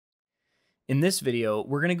In this video,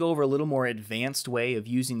 we're going to go over a little more advanced way of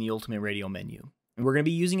using the Ultimate Radial Menu. And we're going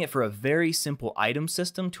to be using it for a very simple item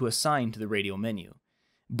system to assign to the Radial Menu.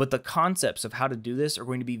 But the concepts of how to do this are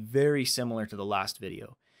going to be very similar to the last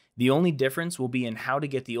video. The only difference will be in how to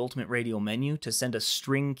get the Ultimate Radial Menu to send a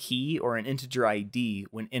string key or an integer ID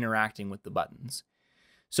when interacting with the buttons.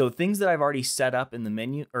 So things that I've already set up in the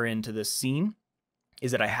menu or into this scene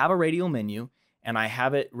is that I have a Radial Menu and I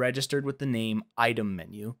have it registered with the name Item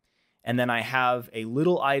Menu. And then I have a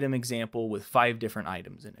little item example with 5 different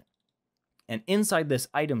items in it. And inside this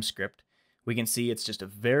item script, we can see it's just a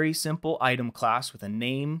very simple item class with a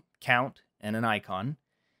name, count, and an icon.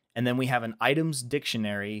 And then we have an items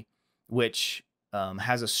dictionary, which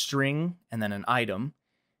has a string and then an item.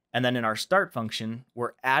 And then in our start function,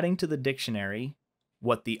 we're adding to the dictionary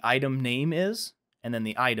what the item name is, and then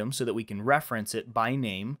the item so that we can reference it by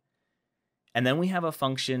name. And then we have a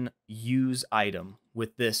function useItem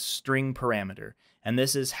with this string parameter. And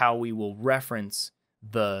this is how we will reference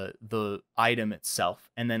the item itself.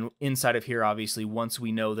 And then inside of here, obviously, once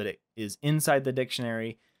we know that it is inside the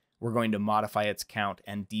dictionary, we're going to modify its count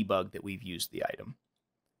and debug that we've used the item.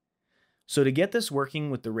 So to get this working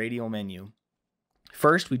with the Radial Menu,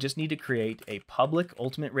 first we just need to create a public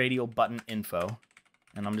Ultimate Radial button info.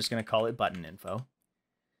 And I'm just going to call it button info.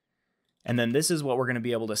 And then this is what we're going to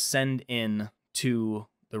be able to send in to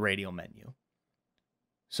the Radial Menu.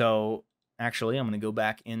 So actually, I'm going to go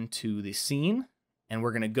back into the scene and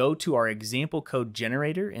we're going to go to our example code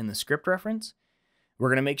generator in the script reference. We're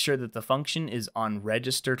going to make sure that the function is on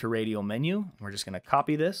RegisterToRadialMenu. We're just going to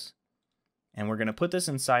copy this and we're going to put this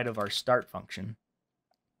inside of our start function.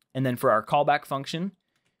 And then for our callback function,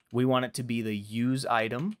 we want it to be the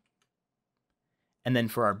useItem. And then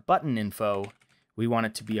for our button info, we want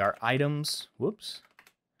it to be our items,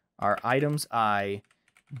 our itemsI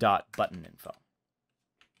dot button info.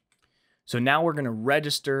 So now we're going to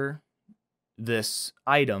register this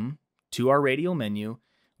item to our Radial Menu.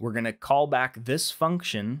 We're going to call back this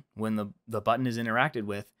function when the button is interacted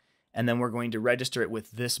with, and then we're going to register it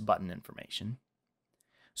with this button information.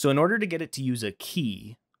 So in order to get it to use a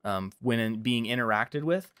key when being interacted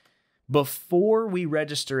with, before we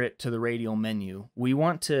register it to the Radial Menu, we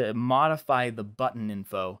want to modify the button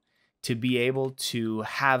info to be able to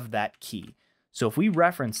have that key. So if we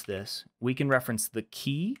reference this, we can reference the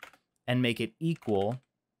key and make it equal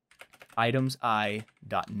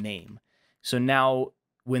itemsI.name. So now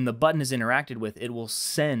when the button is interacted with, it will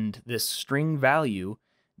send this string value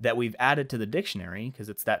that we've added to the dictionary, because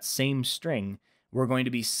it's that same string. We're going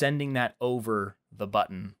to be sending that over the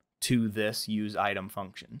button to this useItem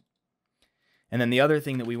function. And then the other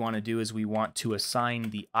thing that we want to do is we want to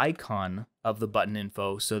assign the icon of the button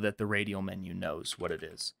info so that the Radial Menu knows what it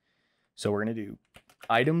is. So we're going to do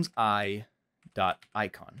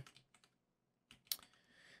itemsI.icon.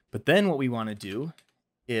 But then what we want to do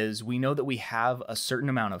is we know that we have a certain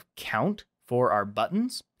amount of count for our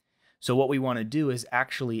buttons. So what we want to do is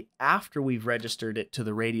actually, after we've registered it to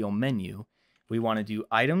the Radial Menu, we want to do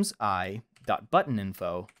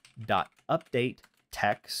itemsI.buttoninfo.update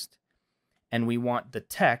text. And we want the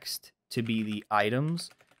text to be the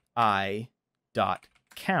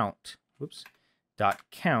itemsI.count,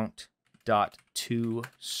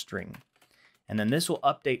 .count.toString. And then this will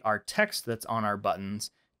update our text that's on our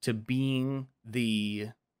buttons to being the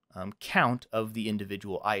count of the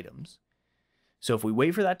individual items. So if we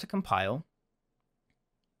wait for that to compile,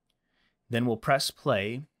 then we'll press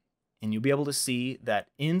play, and you'll be able to see that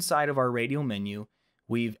inside of our Radial Menu,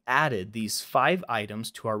 we've added these 5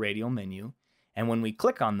 items to our Radial Menu. And when we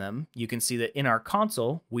click on them, you can see that in our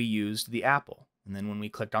console, we used the apple. And then when we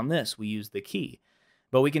clicked on this, we used the key.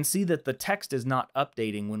 But we can see that the text is not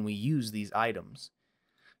updating when we use these items.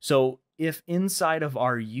 So if inside of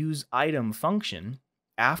our useItem function,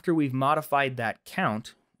 after we've modified that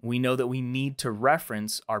count, we know that we need to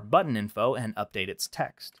reference our button info and update its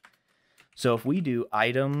text. So if we do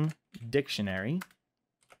item dictionary,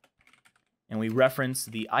 and we reference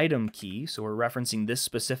the item key, so we're referencing this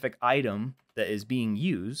specific item that is being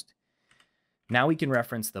used, now we can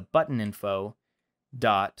reference the button info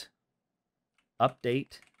dot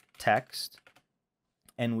update text,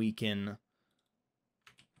 and we can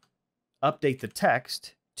update the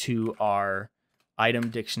text to our item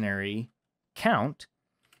dictionary count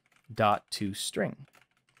dot toString.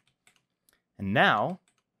 And now,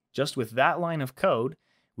 just with that line of code,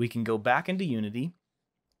 we can go back into Unity,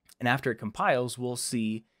 and after it compiles, we'll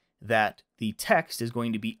see that the text is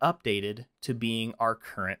going to be updated to being our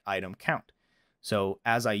current item count. So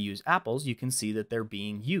as I use apples, you can see that they're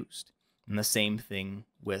being used. And the same thing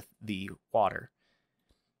with the water.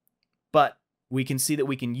 But we can see that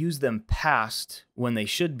we can use them past when they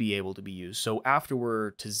should be able to be used. So after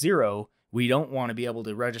we're to 0, we don't want to be able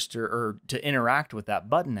to register or to interact with that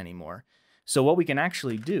button anymore. So what we can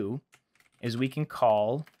actually do is we can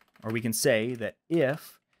call, or we can say that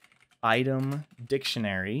if item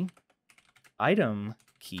dictionary item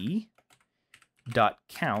key dot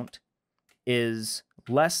count is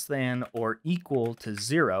less than or equal to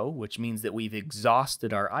 0, which means that we've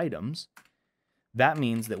exhausted our items, that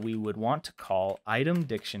means that we would want to call item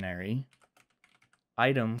dictionary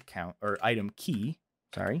item count, or item key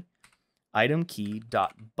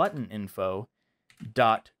dot button info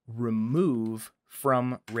dot remove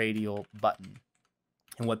from radial button.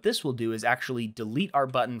 And what this will do is actually delete our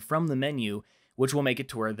button from the menu, which will make it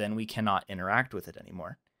to where then we cannot interact with it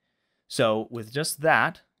anymore. So with just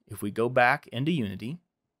that, if we go back into Unity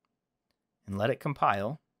and let it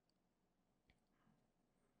compile,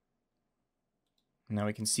 now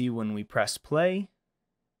we can see when we press play,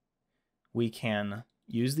 we can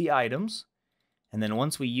use the items. And then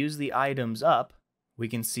once we use the items up, we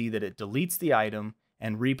can see that it deletes the item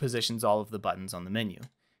and repositions all of the buttons on the menu.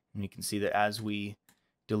 And you can see that as we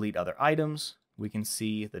delete other items, we can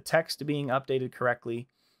see the text being updated correctly,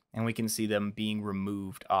 and we can see them being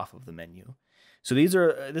removed off of the menu. So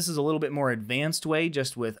this is a little bit more advanced way,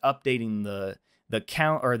 just with updating the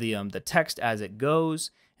count or the text as it goes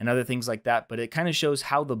and other things like that. But it kind of shows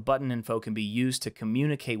how the button info can be used to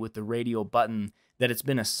communicate with the radial button that it's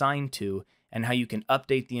been assigned to, and how you can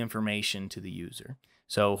update the information to the user.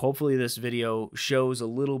 So hopefully this video shows a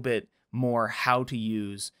little bit more how to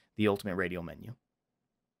use the Ultimate Radial Menu.